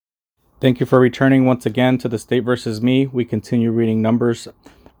Thank you for returning once again to the State versus Me. We continue reading Numbers.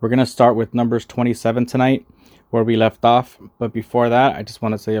 We're going to start with Numbers 27 tonight, where we left off. But before that, I just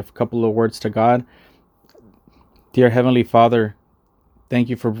want to say a couple of words to God. Dear Heavenly Father, thank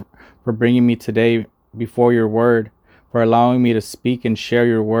you for bringing me today before your word, for allowing me to speak and share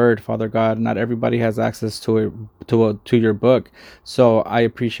your word, Father God. Not everybody has access to it, to your book. So I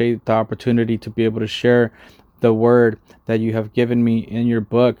appreciate the opportunity to be able to share the word that you have given me in your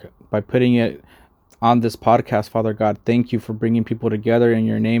book by putting it on this podcast, Father God. Thank you for bringing people together in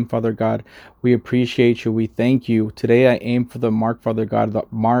your name, Father God. We appreciate you. We thank you. Today I aim for the mark, Father God, the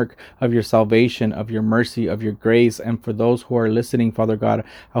mark of your salvation, of your mercy, of your grace. And for those who are listening, Father God,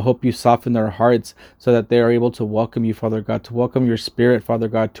 I hope you soften their hearts so that they are able to welcome you, Father God, to welcome your spirit, Father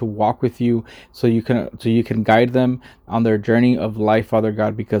God, to walk with you so you can guide them on their journey of life, Father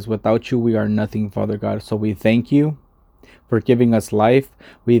God, because without you, we are nothing, Father God. So we thank you for giving us life.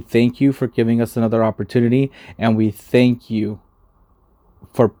 We thank you for giving us another opportunity, and we thank you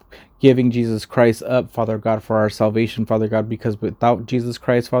for giving Jesus Christ up, Father God, for our salvation, Father God, because without Jesus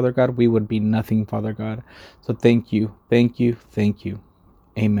Christ, Father God, we would be nothing, Father God. So thank you, thank you, thank you.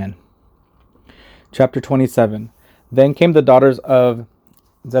 Amen. Chapter 27. Then came the daughters of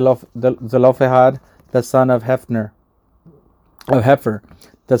Zelophehad, the son of Hefer,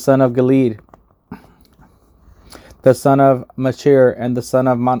 the son of Gilead, the son of Machir, and the son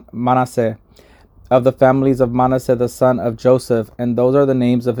of Manasseh, of the families of Manasseh, the son of Joseph. And those are the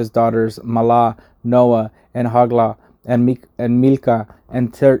names of his daughters: Mahlah, Noah, and Hoglah, and Milcah,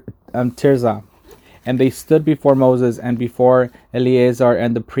 and Tirzah. And they stood before Moses, and before Eleazar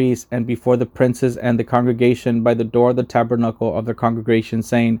and the priests, and before the princes and the congregation by the door of the tabernacle of the congregation,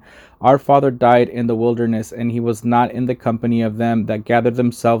 saying, Our father died in the wilderness, and he was not in the company of them that gathered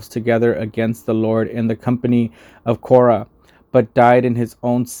themselves together against the Lord in the company of Korah, but died in his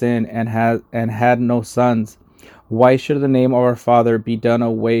own sin, and had no sons. Why should the name of our father be done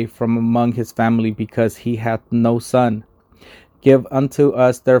away from among his family, because he hath no son? Give unto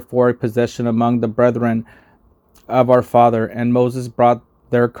us therefore a possession among the brethren of our father. And Moses brought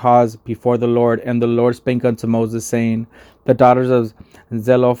their cause before the Lord. And the Lord spake unto Moses, saying, The daughters of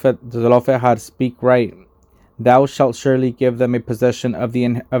Zelophehad speak right. Thou shalt surely give them a possession of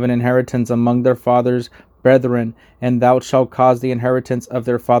an inheritance among their father's brethren, and thou shalt cause the inheritance of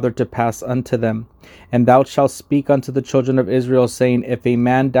their father to pass unto them. And thou shalt speak unto the children of Israel, saying, If a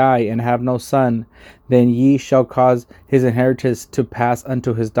man die and have no son, then ye shall cause his inheritance to pass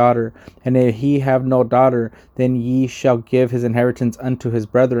unto his daughter. And if he have no daughter, then ye shall give his inheritance unto his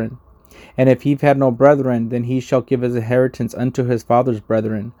brethren. And if he had no brethren, then he shall give his inheritance unto his father's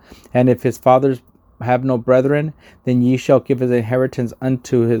brethren. And if his fathers have no brethren, then ye shall give his inheritance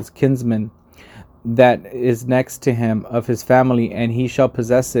unto his kinsman that is next to him of his family, and he shall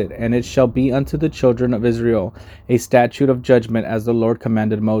possess it. And it shall be unto the children of Israel a statute of judgment, as the Lord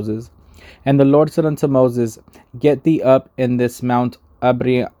commanded Moses. And the Lord said unto Moses, Get thee up in this mount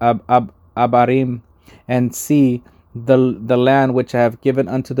Abarim, and see the land which I have given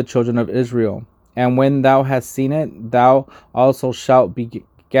unto the children of Israel. And when thou hast seen it, thou also shalt be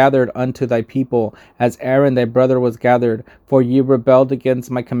gathered unto thy people, as Aaron thy brother was gathered. For ye rebelled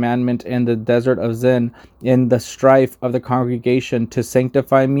against my commandment in the desert of Zin, in the strife of the congregation, to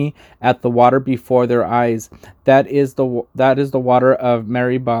sanctify me at the water before their eyes. That is the water of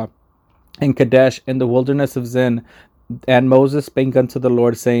Meribah and Kadesh in the wilderness of Zin. And Moses spake unto the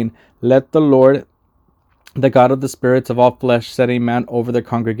Lord, saying, Let the Lord, the God of the spirits of all flesh, set a man over the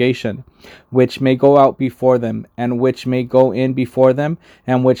congregation, which may go out before them, and which may go in before them,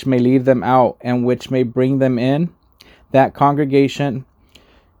 and which may lead them out, and which may bring them in. That congregation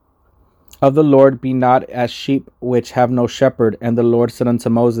of the Lord be not as sheep which have no shepherd. And the Lord said unto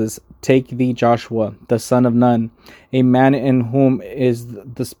Moses, Take thee Joshua, the son of Nun, a man in whom is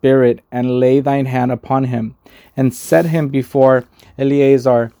the Spirit, and lay thine hand upon him, and set him before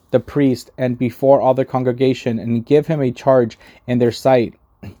Eleazar the priest, and before all the congregation, and give him a charge in their sight.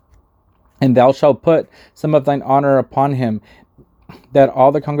 And thou shalt put some of thine honor upon him, that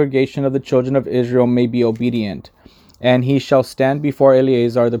all the congregation of the children of Israel may be obedient. And he shall stand before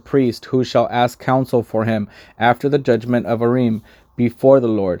Eleazar the priest, who shall ask counsel for him after the judgment of Urim before the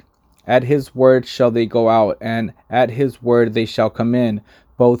Lord. At his word shall they go out, and at his word they shall come in,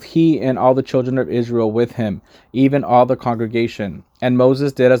 both he and all the children of Israel with him, even all the congregation. And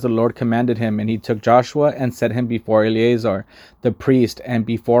Moses did as the Lord commanded him, and he took Joshua and set him before Eleazar the priest, and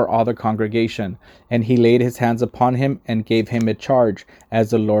before all the congregation. And he laid his hands upon him, and gave him a charge, as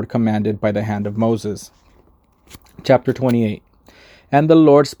the Lord commanded by the hand of Moses. Chapter 28. And the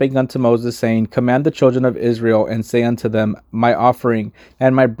Lord spake unto Moses, saying, Command the children of Israel, and say unto them, My offering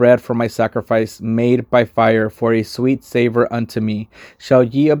and my bread for my sacrifice made by fire for a sweet savor unto me, shall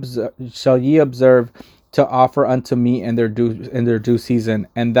ye observe to offer unto me in their due season.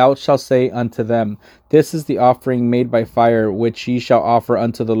 And thou shalt say unto them, This is the offering made by fire, which ye shall offer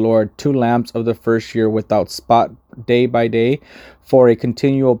unto the Lord, 2 lambs of the first year without spot day by day, for a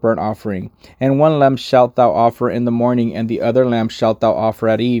continual burnt offering. And 1 lamb shalt thou offer in the morning, and the other lamb shalt thou offer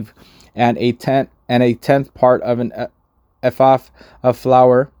at eve, and a tenth part of an ephah of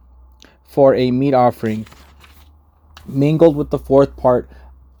flour for a meat offering, mingled with the 4th part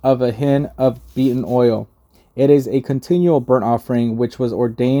of a hin of beaten oil. It is a continual burnt offering which was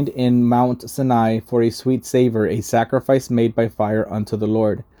ordained in Mount Sinai for a sweet savor, a sacrifice made by fire unto the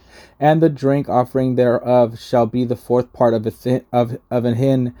Lord. And the drink offering thereof shall be the 4th part of an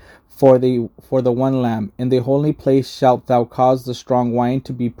hin for the 1 lamb. In the holy place shalt thou cause the strong wine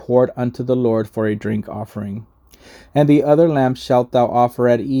to be poured unto the Lord for a drink offering. And the other lamb shalt thou offer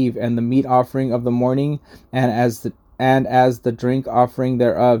at eve, and the meat offering of the morning, and as the drink offering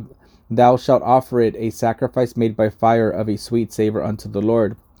thereof, thou shalt offer it a sacrifice made by fire of a sweet savor unto the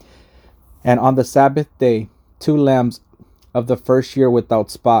Lord. And on the Sabbath day, 2 lambs of the first year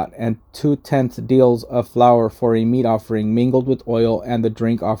without spot, and 2/10 deals of flour for a meat offering, mingled with oil, and the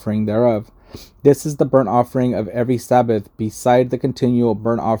drink offering thereof. This is the burnt offering of every Sabbath, beside the continual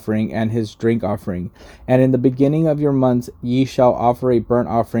burnt offering and his drink offering. And in the beginning of your months ye shall offer a burnt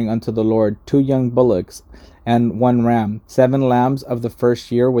offering unto the Lord, 2 young bullocks, and 1 ram, 7 lambs of the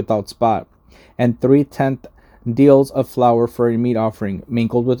first year without spot, and 3/10 deals of flour for a meat offering,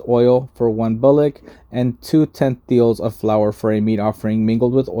 mingled with oil, for 1 bullock, and 2/10 deals of flour for a meat offering,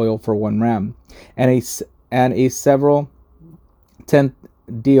 mingled with oil, for 1 ram, and a several 10th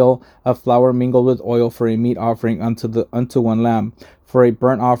deal of flour mingled with oil for a meat offering unto 1 lamb, for a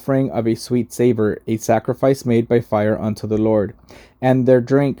burnt offering of a sweet savor, a sacrifice made by fire unto the Lord. And their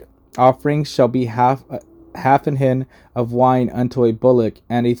drink offerings shall be half an hin of wine unto a bullock,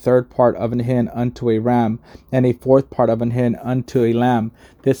 and a 3rd part of an hin unto a ram, and a 4th part of an hin unto a lamb.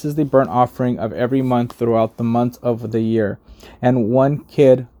 This is the burnt offering of every month throughout the months of the year. And 1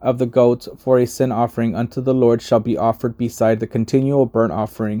 kid of the goats for a sin offering unto the Lord shall be offered beside the continual burnt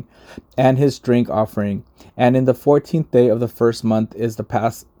offering and his drink offering. And in the 14th day of the first month is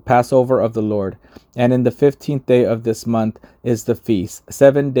the Passover of the Lord. And in the 15th day of this month is the feast.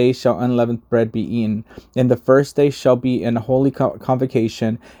 7 days shall unleavened bread be eaten. In the first day shall be an holy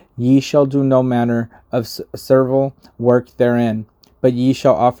convocation. Ye shall do no manner of servile work therein, but ye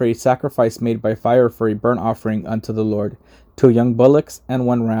shall offer a sacrifice made by fire for a burnt offering unto the Lord, 2 young bullocks and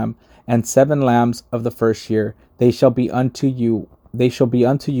 1 ram, and 7 lambs of the first year. They shall be unto you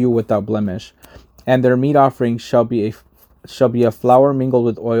without blemish. And their meat offering shall be a flour mingled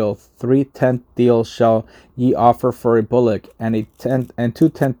with oil. 3/10 deals shall ye offer for a bullock, and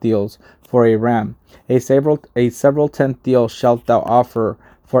 2/10 deals for a ram. A several 10th deal shalt thou offer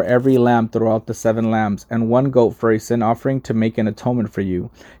for every lamb throughout the 7 lambs, and 1 goat for a sin offering to make an atonement for you.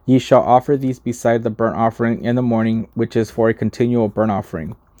 Ye shall offer these beside the burnt offering in the morning, which is for a continual burnt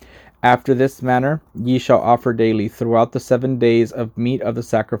offering. After this manner ye shall offer daily throughout the 7 days of meat of the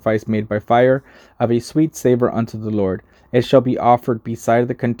sacrifice made by fire, of a sweet savor unto the Lord. It shall be offered beside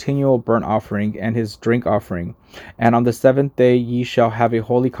the continual burnt offering and his drink offering. And on the 7th day ye shall have a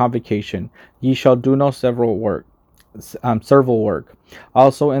holy convocation. Ye shall do no servile work.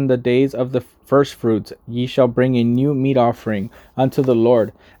 Also in the days of the first fruits ye shall bring a new meat offering unto the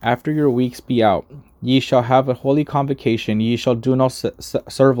Lord. After your weeks be out, ye shall have a holy convocation. Ye shall do no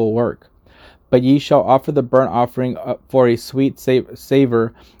servile work. But ye shall offer the burnt offering for a sweet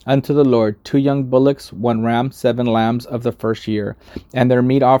savor unto the Lord, 2 young bullocks, 1 ram, 7 lambs of the first year, and their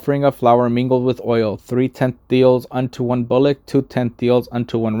meat offering of flour mingled with oil, 3/10 deals unto 1 bullock, 2/10 deals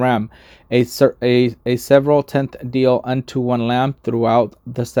unto 1 ram, a several 10th deal unto 1 lamb throughout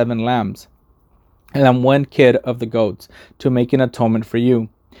the 7 lambs, and 1 kid of the goats, to make an atonement for you.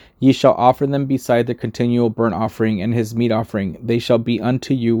 Ye shall offer them beside the continual burnt offering and his meat offering. They shall be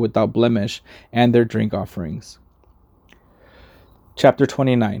unto you without blemish, and their drink offerings. Chapter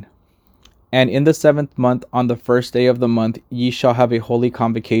 29. And in the 7th month, on the first day of the month, ye shall have a holy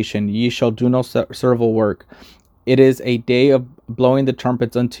convocation. Ye shall do no servile work. It is a day of blowing the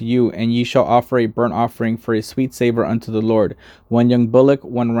trumpets unto you, and ye shall offer a burnt offering for a sweet savor unto the Lord, 1 young bullock,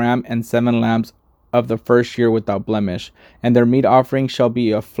 1 ram, and 7 lambs of the first year without blemish. And their meat offering shall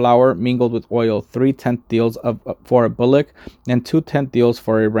be of flour mingled with oil, 3/10 deals for a bullock, and 2/10 deals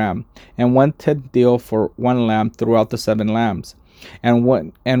for a ram, and 1/10 deal for 1 lamb throughout the 7 lambs, and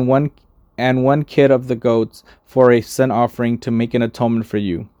one and 1 kid of the goats for a sin offering to make an atonement for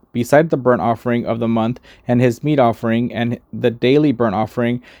you. Beside the burnt offering of the month, and his meat offering, and the daily burnt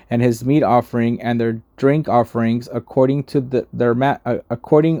offering, and his meat offering, and their drink offerings, according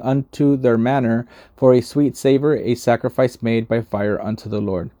unto their manner, for a sweet savor, a sacrifice made by fire unto the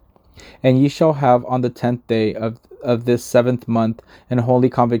Lord. And ye shall have on the 10th day of this 7th month an holy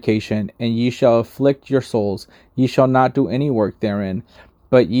convocation, and ye shall afflict your souls. Ye shall not do any work therein.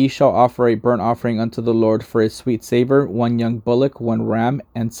 But ye shall offer a burnt offering unto the Lord for a sweet savor, 1 young bullock, 1 ram,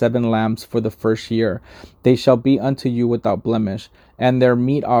 and 7 lambs for the first year. They shall be unto you without blemish. And their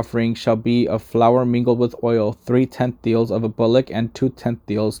meat offering shall be of flour mingled with oil, 3/10 deals of a bullock, and 2/10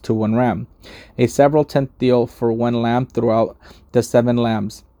 deals to 1 ram. A several 10th deal for 1 lamb throughout the 7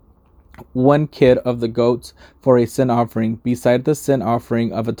 lambs. 1 kid of the goats for a sin offering, beside the sin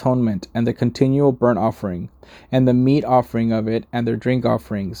offering of atonement, and the continual burnt offering, and the meat offering of it, and their drink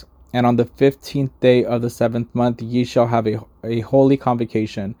offerings. And on the 15th day of the 7th month ye shall have a holy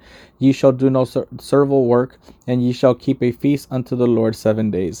convocation. Ye shall do no servile work, and ye shall keep a feast unto the Lord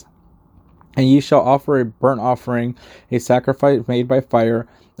 7 days. And ye shall offer a burnt offering, a sacrifice made by fire,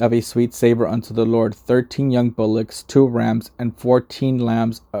 of a sweet savor unto the Lord, 13 young bullocks, 2 rams, and 14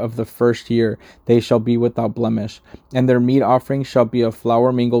 lambs of the first year. They shall be without blemish. And their meat offering shall be of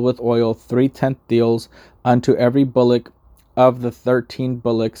flour mingled with oil, 3/10 deals unto every bullock of the 13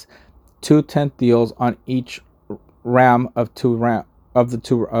 bullocks, 2/10 deals on each ram of 2/10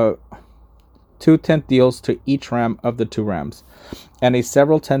 deals to each ram of the 2 rams, and a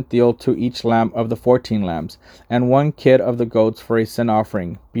several 10th deal to each lamb of the 14 lambs, and 1 kid of the goats for a sin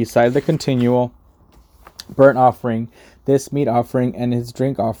offering, beside the continual burnt offering, this meat offering, and his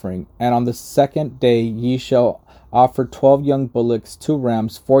drink offering. And on the 2nd day ye shall offer 12 young bullocks, 2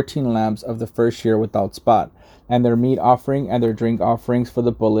 rams, 14 lambs of the first year without spot, and their meat offering and their drink offerings for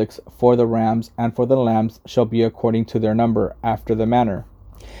the bullocks, for the rams, and for the lambs shall be according to their number, after the manner.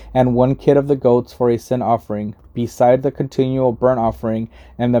 And 1 kid of the goats for a sin offering, beside the continual burnt offering,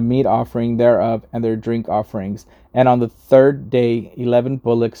 and the meat offering thereof, and their drink offerings. And on the 3rd day 11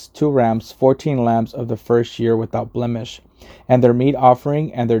 bullocks, 2 rams, 14 lambs of the first year without blemish. And their meat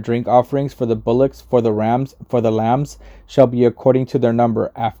offering and their drink offerings for the bullocks, for the rams, for the lambs, shall be according to their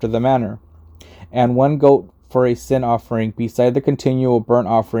number, after the manner. And 1 goat for a sin offering, beside the continual burnt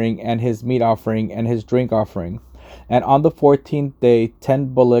offering, and his meat offering, and his drink offering. And on the 14th day 10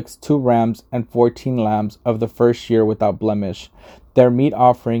 bullocks, 2 rams, and 14 lambs of the first year without blemish. Their meat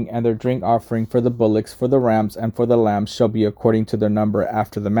offering and their drink offering for the bullocks, for the rams, and for the lambs shall be according to their number,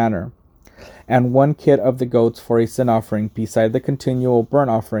 after the manner. And 1 kid of the goats for a sin offering, beside the continual burnt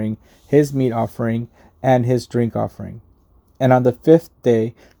offering, his meat offering, and his drink offering. And on the 5th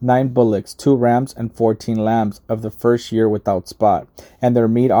day 9 bullocks, 2 rams, and 14 lambs of the first year without spot, and their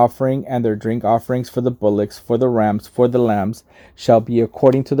meat offering and their drink offerings for the bullocks, for the rams, for the lambs shall be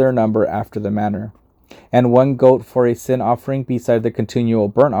according to their number, after the manner. And 1 goat for a sin offering, beside the continual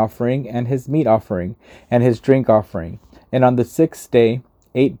burnt offering, and his meat offering, and his drink offering. And on the 6th day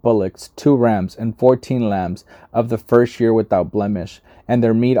 8 bullocks, 2 rams, and 14 lambs of the first year without blemish, and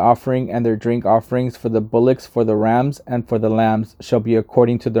their meat offering and their drink offerings for the bullocks, for the rams, and for the lambs shall be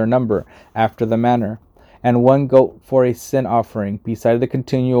according to their number, after the manner. And 1 goat for a sin offering, beside the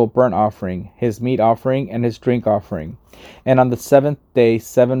continual burnt offering, his meat offering, and his drink offering. And on the 7th day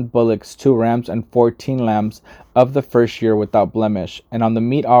 7 bullocks, 2 rams, and 14 lambs of the first year without blemish. And on the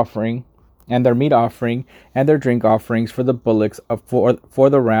meat offering and their meat offering and their drink offerings for the bullocks, for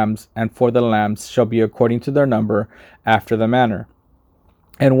the rams, and for the lambs shall be according to their number, after the manner.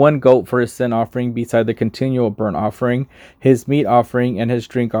 And 1 goat for a sin offering, beside the continual burnt offering, his meat offering, and his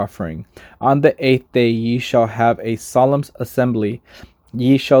drink offering. On the 8th day ye shall have a solemn assembly.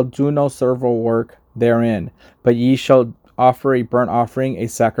 Ye shall do no servile work therein, but ye shall offer a burnt offering, a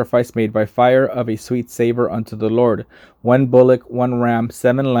sacrifice made by fire, of a sweet savor unto the Lord. 1 bullock, 1 ram,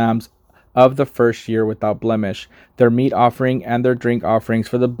 7 lambs of the first year without blemish. Their meat offering and their drink offerings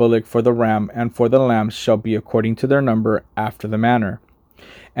for the bullock, for the ram, and for the lambs shall be according to their number, after the manner.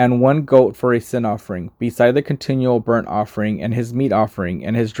 And 1 goat for a sin offering, beside the continual burnt offering, and his meat offering,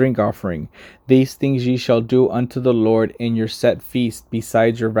 and his drink offering. These things ye shall do unto the Lord in your set feast,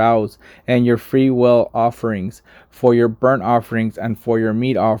 besides your vows, and your free will offerings, for your burnt offerings, and for your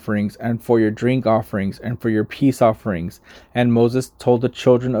meat offerings, and for your drink offerings, and for your peace offerings. And Moses told the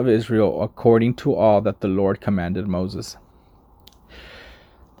children of Israel according to all that the Lord commanded Moses.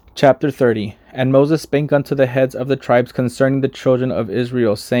 Chapter 30. And Moses spake unto the heads of the tribes concerning the children of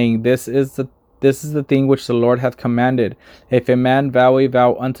Israel, saying, This is this is the thing which the Lord hath commanded. If a man vow a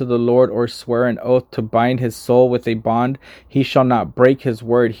vow unto the Lord, or swear an oath to bind his soul with a bond, he shall not break his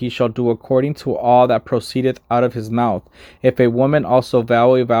word. He shall do according to all that proceedeth out of his mouth. If a woman also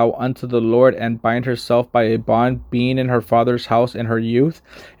vow a vow unto the Lord, and bind herself by a bond, being in her father's house in her youth,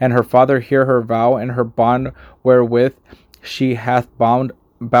 and her father hear her vow, and her bond wherewith she hath bound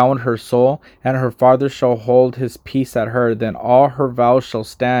her soul, and her father shall hold his peace at her, then all her vows shall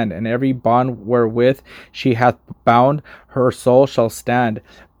stand, and every bond wherewith she hath bound her soul shall stand.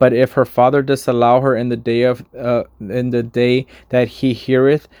 But if her father disallow her in the day that he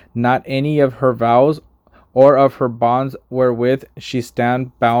heareth not any of her vows, or of her bonds wherewith she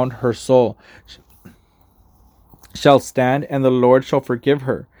stand bound, her soul shall stand, and the Lord shall forgive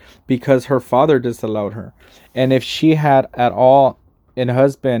her, because her father disallowed her. And if she had at all in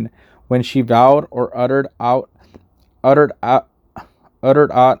husband, when she vowed, or uttered out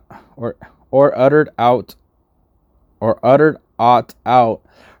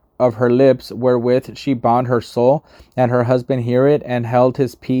of her lips, wherewith she bound her soul, and her husband hear it, and held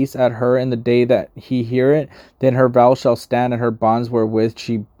his peace at her in the day that he hear it, then her vow shall stand, and her bonds wherewith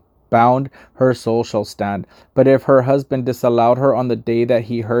she bound her soul shall stand. But if her husband disallowed her on the day that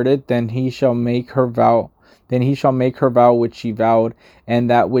he heard it, then he shall make her vow which she vowed, and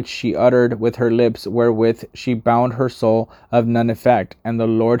that which she uttered with her lips, wherewith she bound her soul, of none effect, and the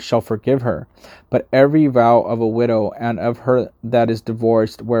Lord shall forgive her. But every vow of a widow, and of her that is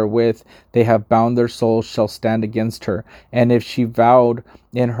divorced, wherewith they have bound their souls, shall stand against her. And if she vowed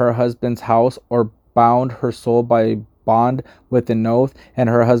in her husband's house, or bound her soul by a bond with an oath, and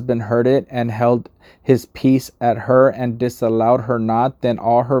her husband heard it, and held his peace at her, and disallowed her not, then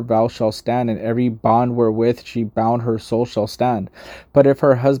all her vows shall stand, and every bond wherewith she bound her soul shall stand. But if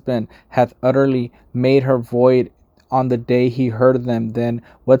her husband hath utterly made her void on the day he heard them, then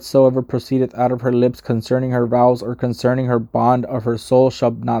whatsoever proceedeth out of her lips concerning her vows, or concerning her bond of her soul,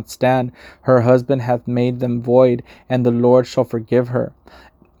 shall not stand. Her husband hath made them void, and the Lord shall forgive her.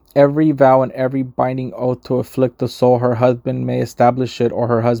 Every vow and every binding oath to afflict the soul, her husband may establish it, or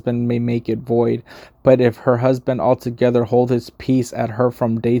her husband may make it void. But if her husband altogether hold his peace at her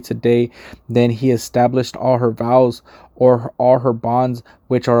from day to day, then he established all her vows, or all her bonds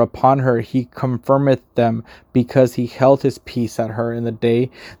which are upon her, he confirmeth them, because he held his peace at her in the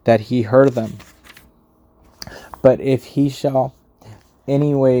day that he heard them. But if he shall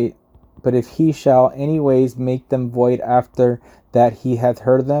anyways make them void after that he hath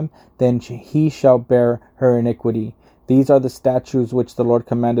heard them, then he shall bear her iniquity. These are the statutes which the Lord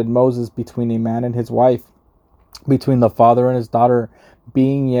commanded Moses between a man and his wife, between the father and his daughter,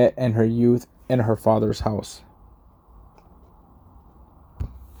 being yet in her youth in her father's house.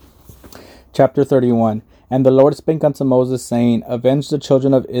 Chapter 31. And the Lord spake unto Moses, saying, Avenge the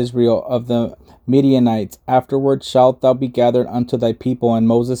children of Israel of the Midianites. Afterward shalt thou be gathered unto thy people. And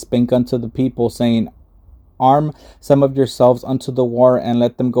Moses spake unto the people, saying, Arm some of yourselves unto the war, and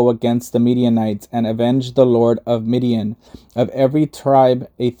let them go against the Midianites, and avenge the Lord of Midian. Of every tribe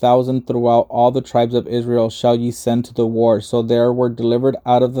 1,000 throughout all the tribes of Israel shall ye send to the war. So there were delivered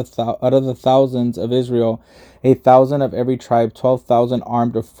out of the thousands of Israel 1,000 of every tribe, 12,000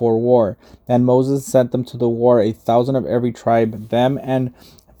 armed for war. And Moses sent them to the war, 1,000 of every tribe, them and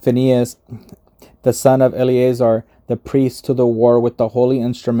Phinehas, the son of Eleazar, the priest, to the war with the holy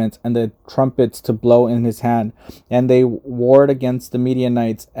instruments and the trumpets to blow in his hand. And they warred against the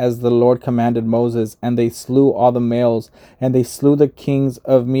Midianites, as the Lord commanded Moses, and they slew all the males. And they slew the kings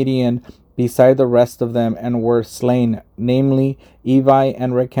of Midian beside the rest of them, and were slain, namely Evi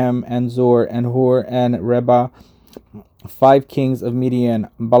and Rechem and Zur and Hur and Reba, 5 kings of Midian.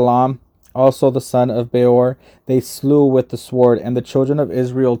 Balaam also the son of Beor they slew with the sword. And the children of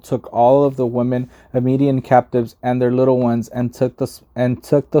Israel took all of the women of Midian captives, and their little ones, and took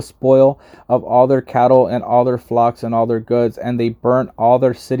the spoil of all their cattle and all their flocks and all their goods. And they burnt all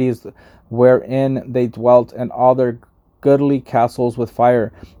their cities wherein they dwelt, and all their goodly castles with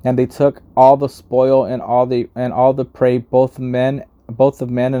fire. And they took all the spoil and all the prey, both of men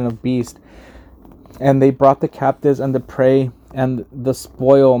and of beast. And they brought the captives and the prey and the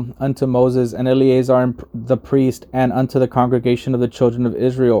spoil unto Moses and Eleazar the priest, and unto the congregation of the children of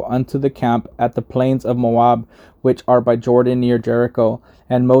Israel, unto the camp at the plains of Moab, which are by Jordan near Jericho.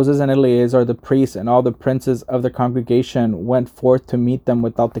 And Moses and Eleazar the priest and all the princes of the congregation went forth to meet them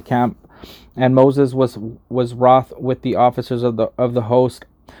without the camp. And Moses was wroth with the officers of the host,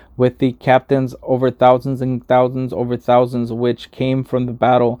 with the captains over thousands and thousands over thousands, which came from the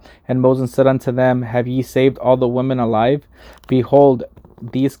battle. And Moses said unto them, Have ye saved all the women alive? Behold,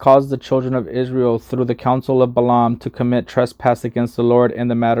 these caused the children of Israel through the counsel of Balaam to commit trespass against the Lord in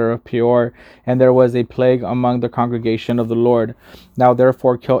the matter of Peor, and there was a plague among the congregation of the Lord. Now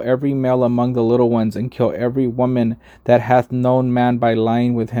therefore kill every male among the little ones, and kill every woman that hath known man by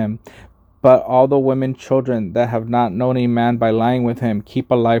lying with him. But all the women children that have not known a man by lying with him,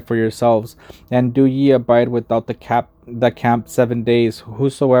 keep alive for yourselves, and do ye abide without the camp 7 days.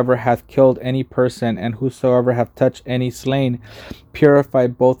 Whosoever hath killed any person, and whosoever hath touched any slain, purify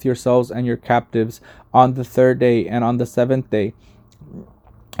both yourselves and your captives on the 3rd day and on the 7th day,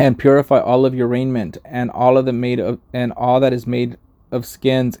 and purify all of your raiment, and all that is made of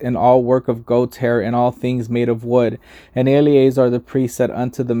skins, and all work of goat's hair, and all things made of wood. And Eleazar the priest said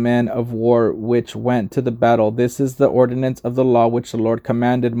unto the men of war which went to the battle, This is the ordinance of the law which the Lord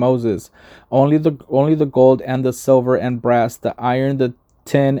commanded Moses. Only the gold and the silver and brass, the iron, the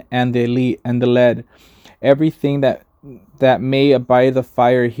tin, and the lead, everything that may abide the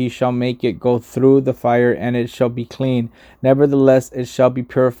fire, he shall make it go through the fire, and it shall be clean. Nevertheless, it shall be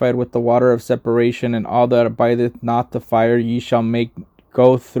purified with the water of separation, and all that abideth not the fire ye shall make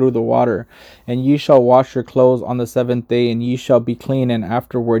go through the water. And ye shall wash your clothes on the 7th day, and ye shall be clean, and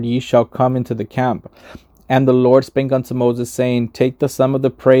afterward ye shall come into the camp. And the Lord spake unto Moses, saying, Take the sum of the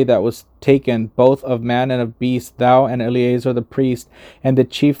prey that was taken, both of man and of beast, thou and Eleazar the priest, and the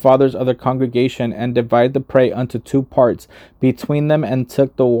chief fathers of the congregation, and divide the prey unto 2 parts between them, and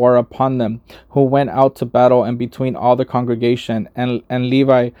took the war upon them, who went out to battle, and between all the congregation. And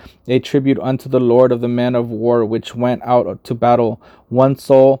Levi a tribute unto the Lord of the men of war which went out to battle, 1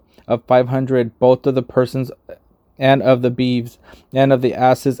 soul of 500, both of the persons and of the beeves, and of the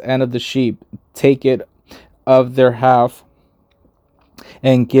asses, and of the sheep. Take it of their half,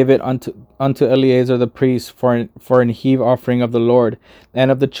 and give it unto Eleazar the priest for an heave offering of the Lord.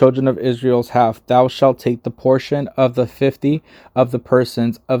 And of the children of Israel's half, thou shalt take the portion of the 50 of the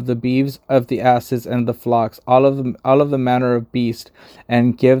persons, of the beeves, of the asses, and the flocks, all of the manner of beast,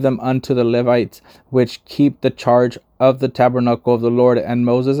 and give them unto the Levites, which keep the charge of the tabernacle of the Lord. And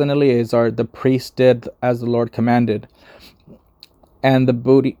Moses and Eleazar the priest did as the Lord commanded. And the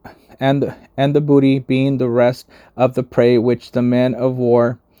booty being the rest of the prey which the men of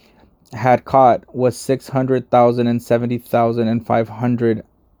war had caught was 600,000 and 70,000 and 500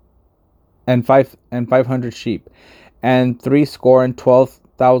 sheep, and threescore and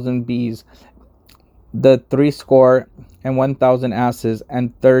 12,000 the 61,000 asses,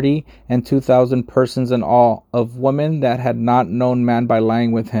 and 30 and 2,000 persons in all, of women that had not known man by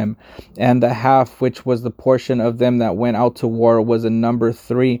lying with him. And the half which was the portion of them that went out to war was in number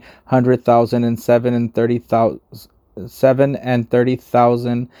 300,000 and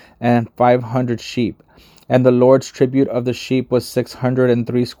 730,500 sheep. And the Lord's tribute of the sheep was 600 and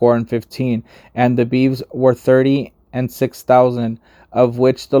 15, and the beeves were 30 and 6,000, of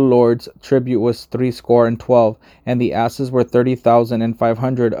which the Lord's tribute was 12, and the asses were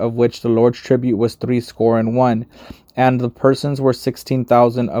 30,500, of which the Lord's tribute was 61, and the persons were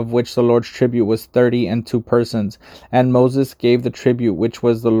 16,000, of which the Lord's tribute was 32 persons. And Moses gave the tribute which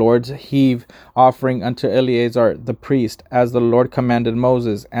was the Lord's heave offering unto Eleazar the priest, as the Lord commanded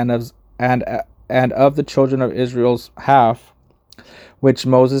Moses, and of the children of Israel's half, which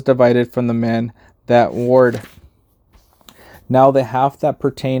Moses divided from the men that warred. Now the half that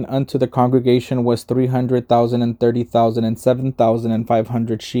pertained unto the congregation was 300,000 and 30,000 and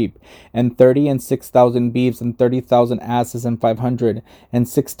 7,500 sheep, and 30 and 6,000 beeves, and 30,000 asses, and 500 and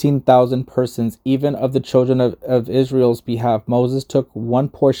 16,000 persons, even of the children of Israel's behalf. Moses took 1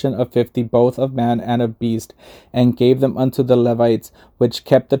 portion of 50, both of man and of beast, and gave them unto the Levites, which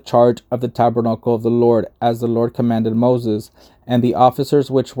kept the charge of the tabernacle of the Lord, as the Lord commanded Moses. And the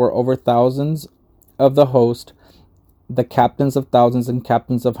officers which were over thousands of the host, the captains of thousands and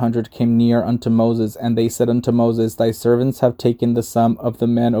captains of hundreds, came near unto Moses, and they said unto Moses, Thy servants have taken the sum of the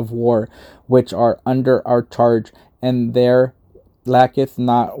men of war, which are under our charge, and there lacketh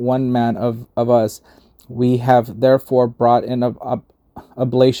not one man of us. We have therefore brought in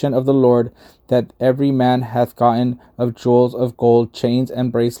oblation of the Lord, that every man hath gotten of jewels of gold, chains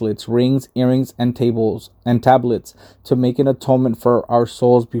and bracelets, rings, earrings, and tablets, to make an atonement for our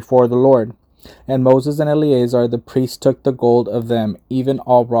souls before the Lord. And Moses and Eleazar the priest took the gold of them, even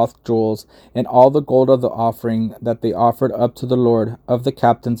all wrought jewels, and all the gold of the offering that they offered up to the Lord, of the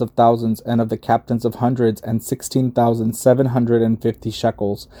captains of thousands, and of the captains of hundreds, and 16,750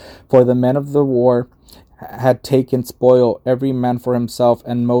 shekels. For the men of the war had taken spoil, every man for himself.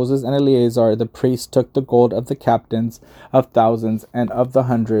 And Moses and Eleazar the priest took the gold of the captains of thousands and of the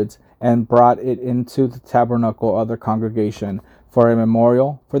hundreds, and brought it into the tabernacle of the congregation for a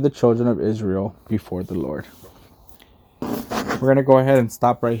memorial for the children of Israel before the Lord. We're going to go ahead and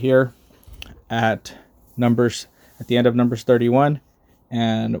stop right here at the end of Numbers 31,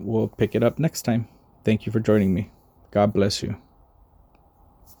 and we'll pick it up next time. Thank you for joining me. God bless you.